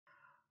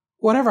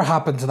Whatever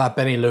happened to that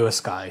Benny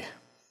Lewis guy?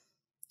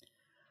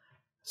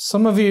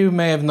 Some of you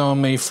may have known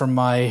me from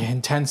my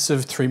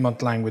intensive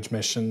 3-month language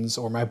missions,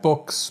 or my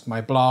books, my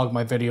blog,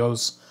 my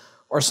videos,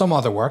 or some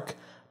other work,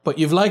 but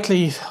you've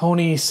likely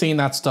only seen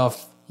that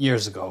stuff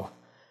years ago.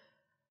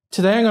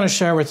 Today I'm going to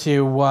share with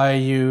you why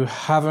you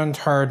haven't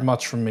heard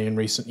much from me in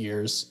recent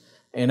years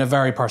in a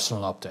very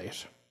personal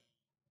update.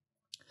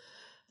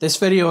 This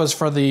video is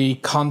for the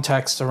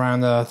context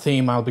around the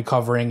theme I'll be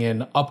covering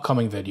in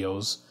upcoming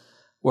videos,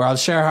 where I'll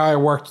share how I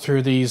worked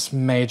through these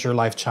major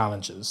life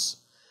challenges.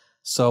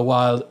 So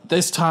while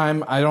this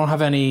time I don't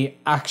have any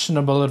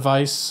actionable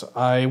advice,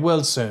 I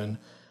will soon.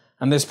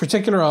 And this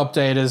particular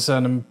update is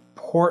an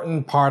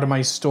important part of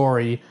my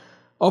story,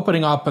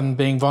 opening up and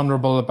being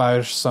vulnerable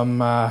about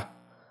some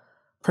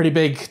pretty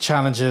big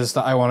challenges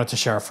that I wanted to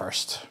share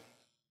first.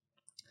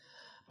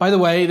 By the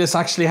way, this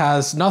actually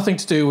has nothing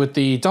to do with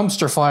the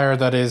dumpster fire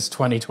that is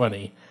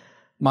 2020.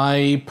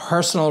 My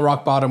personal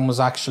rock bottom was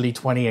actually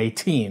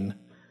 2018.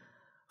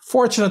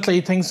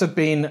 Fortunately, things have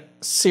been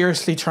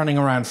seriously turning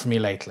around for me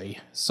lately.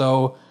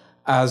 So,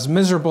 as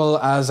miserable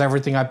as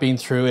everything I've been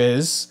through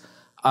is,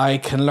 I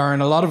can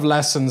learn a lot of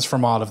lessons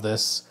from all of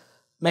this,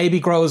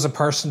 maybe grow as a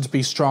person to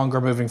be stronger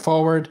moving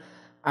forward,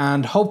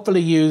 and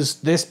hopefully use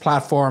this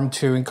platform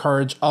to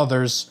encourage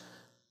others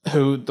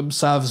who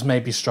themselves may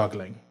be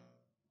struggling.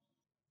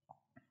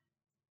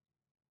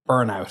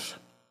 Burnout.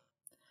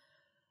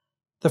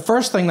 The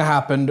first thing that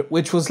happened,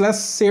 which was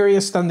less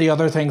serious than the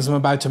other things I'm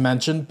about to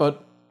mention,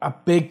 but a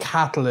big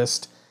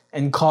catalyst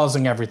in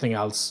causing everything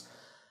else,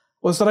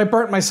 was that I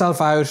burnt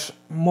myself out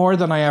more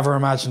than I ever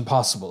imagined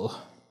possible.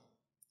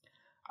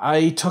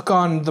 I took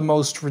on the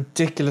most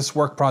ridiculous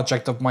work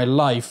project of my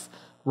life,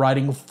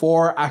 writing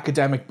 4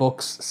 academic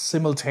books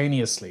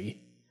simultaneously.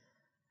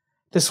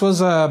 This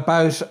was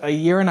about a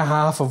year and a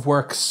half of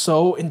work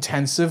so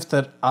intensive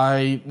that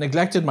I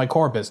neglected my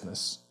core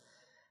business.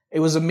 It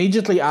was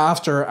immediately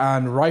after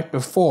and right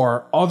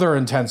before other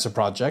intensive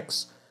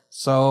projects,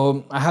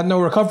 so I had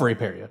no recovery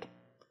period.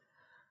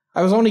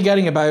 I was only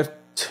getting about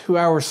 2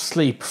 hours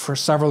sleep for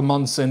several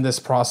months in this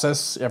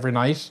process every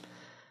night,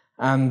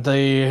 and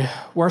the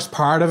worst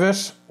part of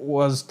it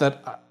was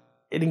that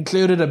it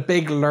included a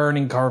big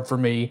learning curve for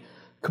me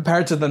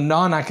compared to the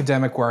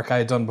non-academic work I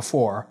had done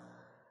before.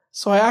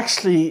 So I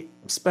actually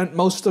spent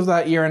most of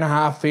that year and a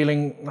half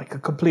feeling like a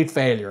complete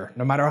failure,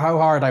 no matter how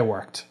hard I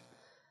worked.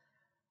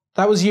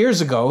 That was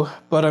years ago,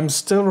 but I'm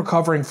still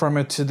recovering from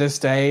it to this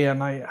day,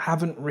 and I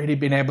haven't really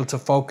been able to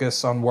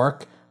focus on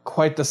work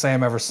quite the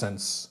same ever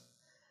since.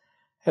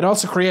 It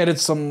also created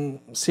some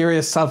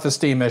serious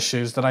self-esteem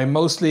issues that I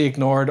mostly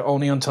ignored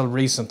only until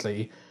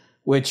recently,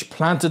 which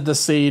planted the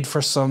seed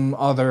for some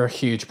other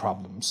huge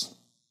problems.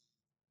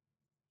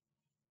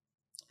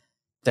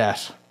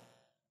 Debt.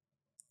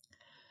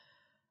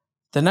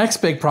 The next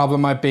big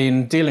problem I've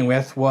been dealing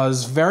with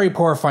was very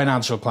poor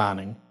financial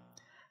planning.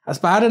 As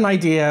bad an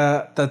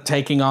idea that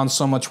taking on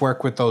so much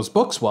work with those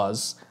books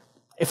was,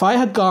 if I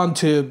had gone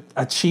to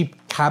a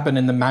cheap cabin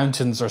in the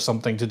mountains or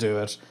something to do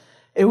it,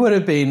 it would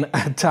have been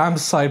a damn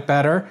sight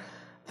better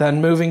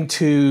than moving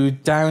to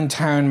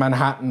downtown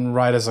Manhattan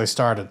right as I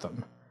started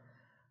them.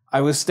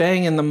 I was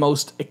staying in the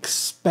most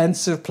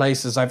expensive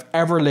places I've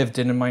ever lived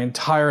in my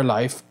entire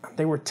life.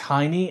 They were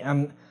tiny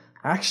and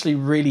I actually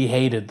really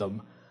hated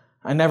them.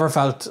 I never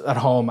felt at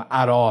home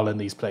at all in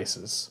these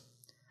places.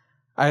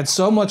 I had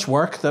so much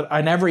work that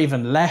I never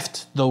even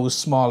left those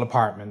small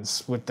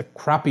apartments with the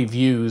crappy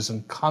views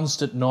and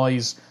constant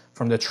noise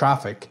from the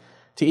traffic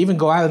to even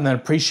go out and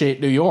appreciate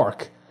New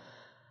York.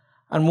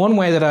 And one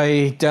way that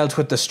I dealt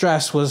with the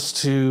stress was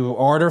to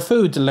order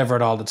food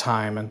delivered all the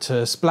time and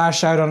to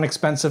splash out on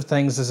expensive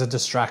things as a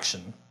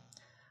distraction.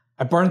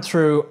 I burned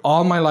through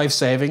all my life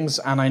savings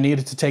and I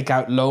needed to take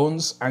out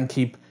loans and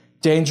keep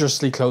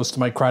dangerously close to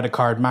my credit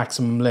card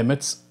maximum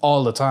limits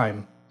all the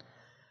time.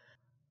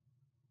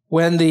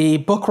 When the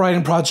book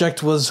writing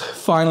project was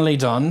finally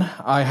done,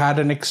 I had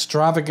an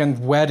extravagant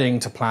wedding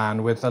to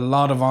plan with a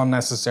lot of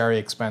unnecessary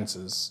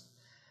expenses.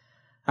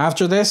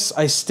 After this,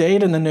 I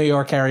stayed in the New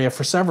York area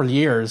for several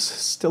years,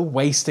 still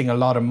wasting a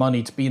lot of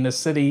money to be in a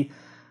city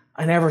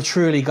I never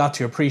truly got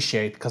to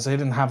appreciate because I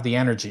didn't have the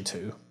energy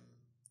to.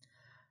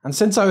 And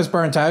since I was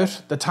burnt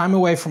out, the time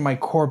away from my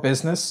core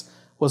business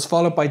was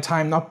followed by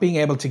time not being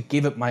able to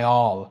give it my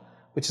all,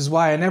 which is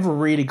why I never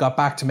really got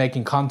back to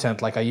making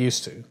content like I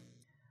used to.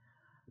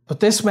 But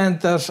this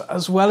meant that,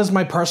 as well as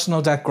my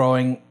personal debt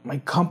growing, my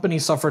company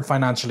suffered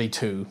financially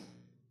too.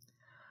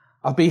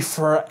 I'll be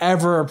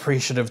forever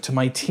appreciative to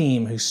my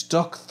team who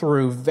stuck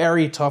through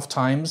very tough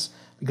times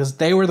because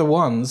they were the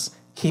ones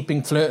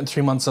keeping Fluent in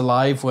 3 Months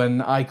alive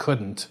when I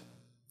couldn't.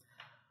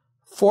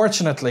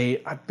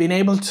 Fortunately, I've been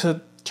able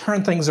to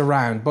turn things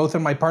around both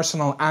in my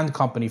personal and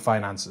company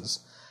finances,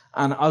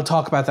 and I'll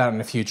talk about that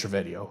in a future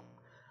video.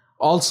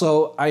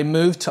 Also, I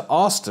moved to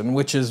Austin,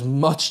 which is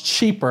much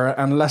cheaper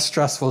and less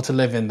stressful to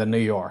live in than New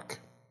York.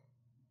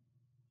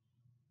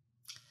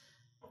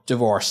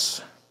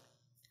 Divorce.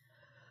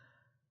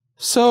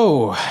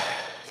 So,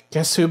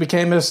 guess who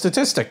became a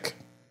statistic?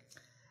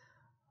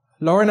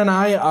 Lauren and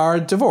I are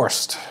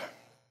divorced.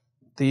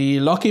 The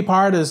lucky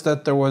part is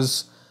that there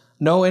was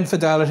no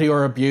infidelity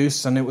or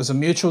abuse, and it was a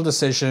mutual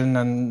decision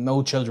and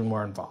no children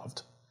were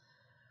involved.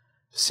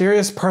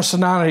 Serious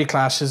personality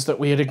clashes that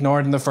we had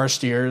ignored in the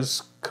first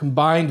years,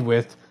 combined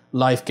with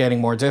life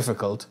getting more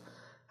difficult,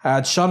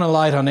 had shone a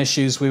light on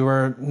issues we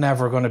were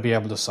never going to be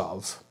able to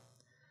solve.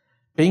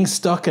 Being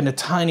stuck in a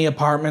tiny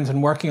apartment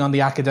and working on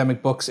the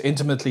academic books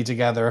intimately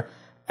together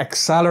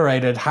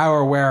accelerated how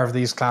aware of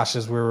these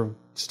clashes we were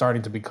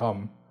starting to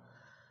become.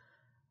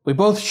 We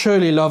both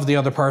truly loved the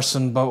other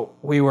person,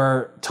 but we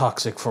were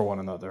toxic for one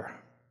another.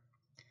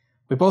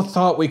 We both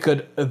thought we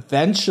could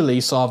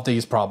eventually solve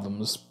these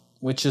problems,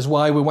 which is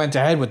why we went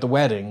ahead with the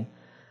wedding.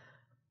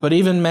 But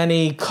even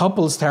many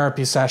couples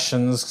therapy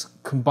sessions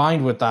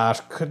combined with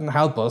that couldn't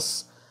help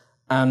us,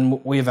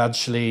 and we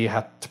eventually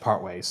had to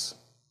part ways.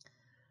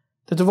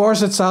 The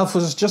divorce itself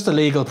was just a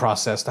legal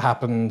process that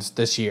happened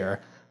this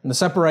year, and the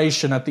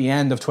separation at the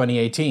end of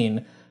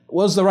 2018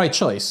 was the right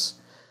choice.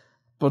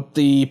 But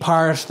the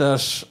part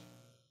that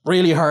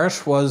really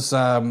hurt was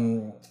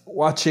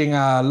watching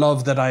a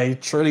love that I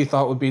truly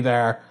thought would be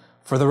there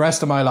for the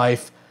rest of my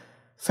life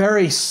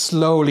very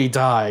slowly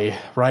die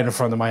right in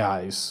front of my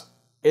eyes.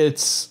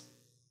 It's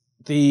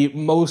the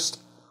most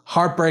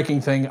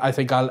heartbreaking thing I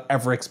think I'll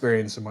ever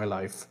experience in my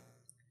life.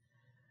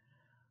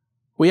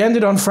 We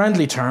ended on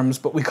friendly terms,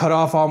 but we cut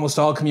off almost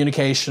all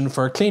communication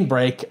for a clean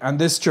break, and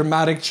this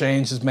dramatic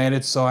change has made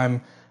it so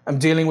I'm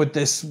dealing with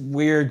this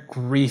weird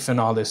grief in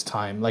all this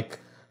time. Like,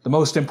 the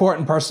most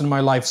important person in my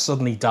life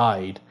suddenly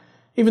died,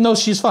 even though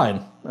she's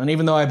fine, and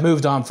even though I've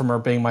moved on from her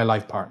being my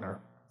life partner.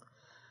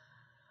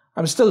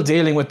 I'm still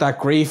dealing with that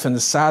grief and the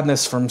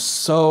sadness from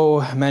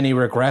so many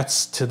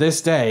regrets to this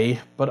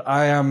day, but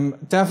I am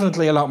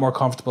definitely a lot more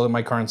comfortable in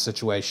my current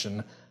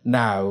situation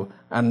now,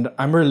 and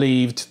I'm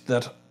relieved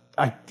that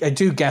I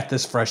do get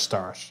this fresh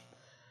start.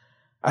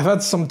 I've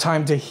had some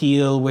time to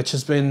heal, which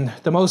has been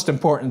the most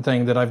important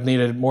thing that I've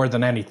needed more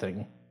than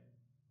anything.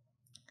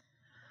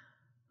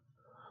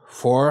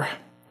 4.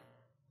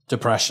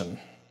 Depression.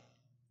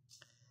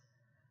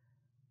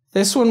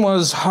 This one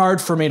was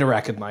hard for me to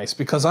recognize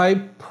because I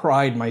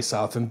pride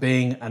myself in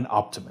being an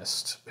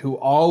optimist who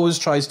always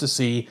tries to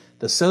see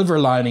the silver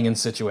lining in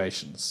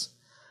situations.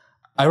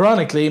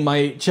 Ironically,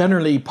 my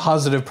generally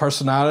positive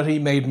personality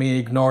made me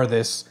ignore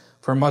this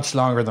for much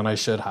longer than I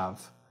should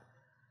have.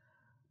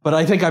 But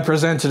I think I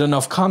presented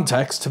enough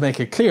context to make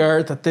it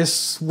clear that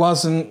this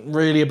wasn't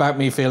really about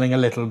me feeling a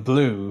little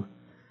blue.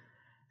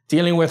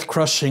 Dealing with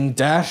crushing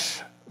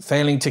debt,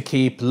 failing to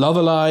keep love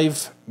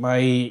alive, my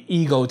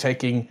ego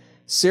taking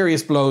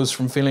serious blows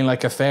from feeling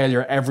like a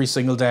failure every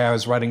single day I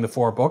was writing the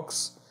 4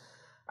 books,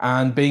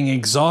 and being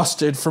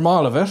exhausted from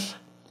all of it,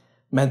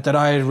 meant that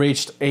I had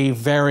reached a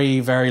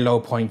very, very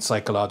low point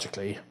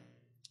psychologically.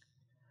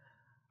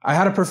 I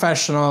had a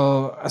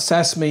professional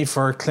assess me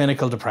for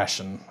clinical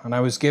depression, and I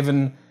was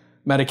given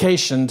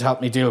medication to help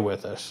me deal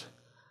with it.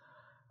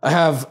 I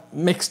have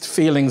mixed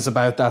feelings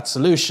about that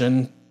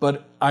solution,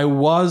 but I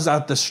was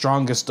at the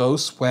strongest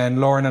dose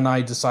when Lauren and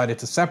I decided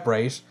to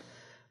separate,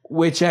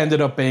 which ended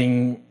up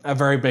being a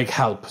very big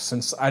help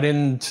since I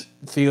didn't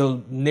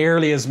feel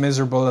nearly as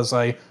miserable as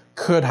I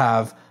could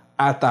have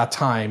at that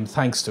time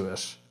thanks to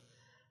it.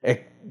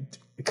 It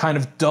kind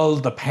of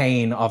dulled the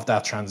pain of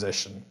that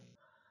transition.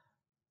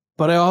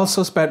 But I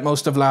also spent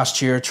most of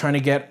last year trying to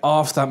get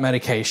off that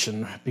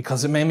medication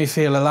because it made me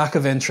feel a lack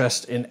of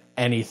interest in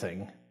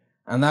anything,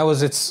 and that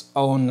was its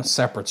own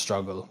separate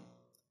struggle.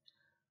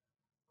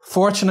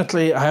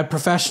 Fortunately, I had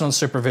professional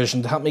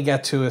supervision to help me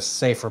get to a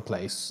safer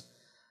place.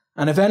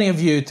 And if any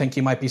of you think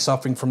you might be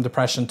suffering from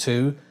depression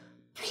too,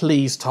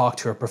 please talk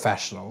to a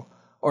professional,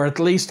 or at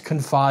least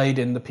confide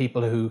in the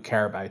people who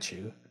care about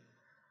you.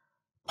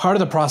 Part of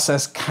the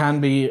process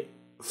can be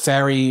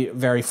very,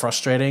 very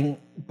frustrating,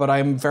 but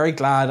I'm very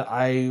glad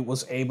I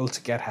was able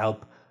to get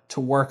help to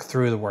work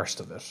through the worst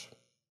of it.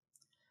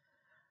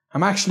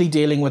 I'm actually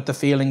dealing with the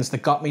feelings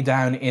that got me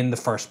down in the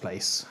first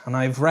place, and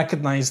I've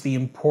recognized the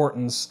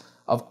importance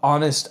of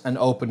honest and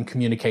open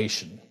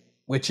communication,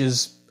 which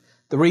is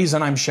the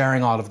reason I'm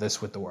sharing all of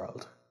this with the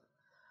world.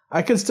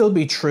 I can still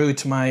be true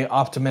to my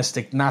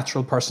optimistic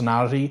natural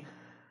personality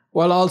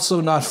while also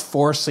not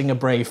forcing a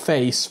brave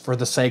face for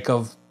the sake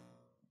of,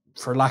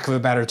 for lack of a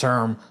better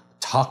term,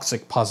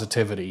 toxic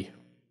positivity.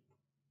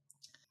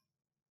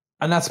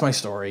 And that's my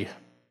story.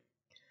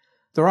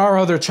 There are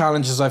other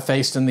challenges I've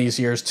faced in these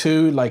years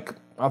too, like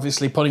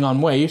obviously putting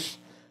on weight,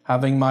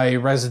 having my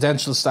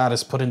residential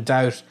status put in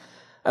doubt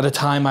at a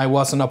time I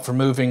wasn't up for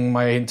moving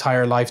my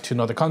entire life to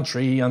another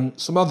country, and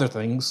some other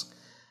things.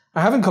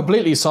 I haven't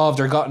completely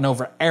solved or gotten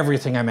over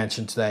everything I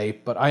mentioned today,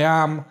 but I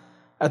am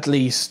at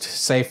least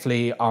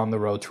safely on the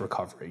road to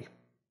recovery.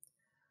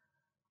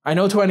 I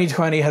know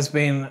 2020 has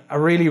been a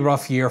really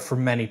rough year for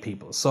many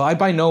people, so I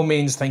by no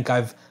means think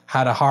I've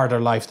had a harder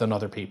life than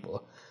other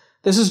people.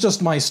 This is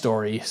just my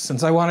story,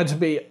 since I wanted to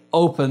be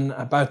open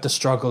about the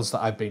struggles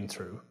that I've been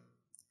through.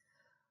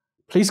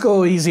 Please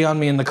go easy on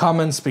me in the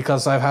comments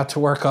because I've had to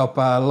work up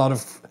a lot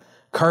of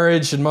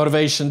courage and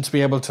motivation to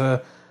be able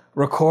to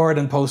record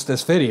and post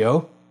this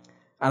video.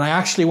 And I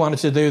actually wanted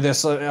to do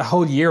this a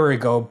whole year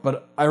ago,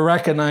 but I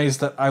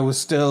recognized that I was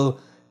still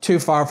too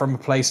far from a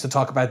place to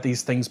talk about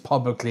these things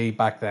publicly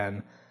back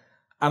then.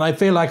 And I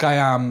feel like I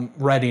am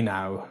ready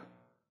now.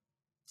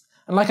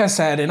 And like I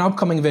said, in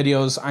upcoming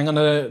videos, I'm going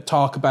to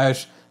talk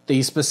about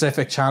these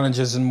specific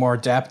challenges in more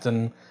depth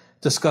and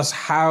discuss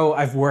how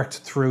I've worked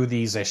through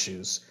these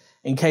issues,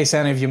 in case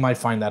any of you might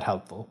find that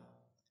helpful.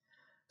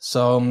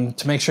 So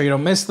to make sure you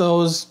don't miss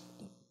those,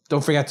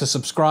 don't forget to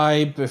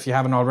subscribe if you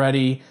haven't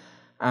already.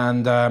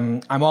 And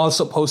I'm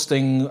also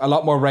posting a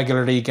lot more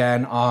regularly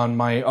again on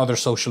my other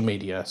social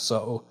media,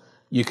 so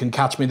you can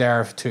catch me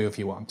there too if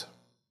you want.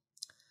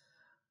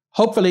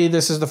 Hopefully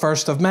this is the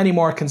first of many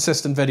more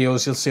consistent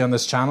videos you'll see on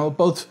this channel,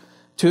 both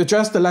to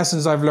address the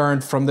lessons I've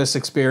learned from this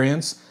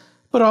experience,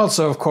 but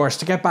also, of course,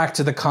 to get back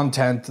to the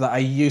content that I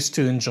used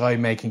to enjoy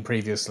making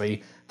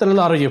previously, that a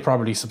lot of you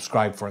probably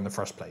subscribed for in the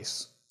first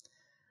place.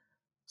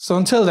 So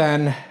until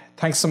then,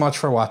 thanks so much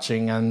for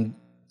watching and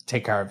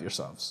take care of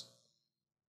yourselves.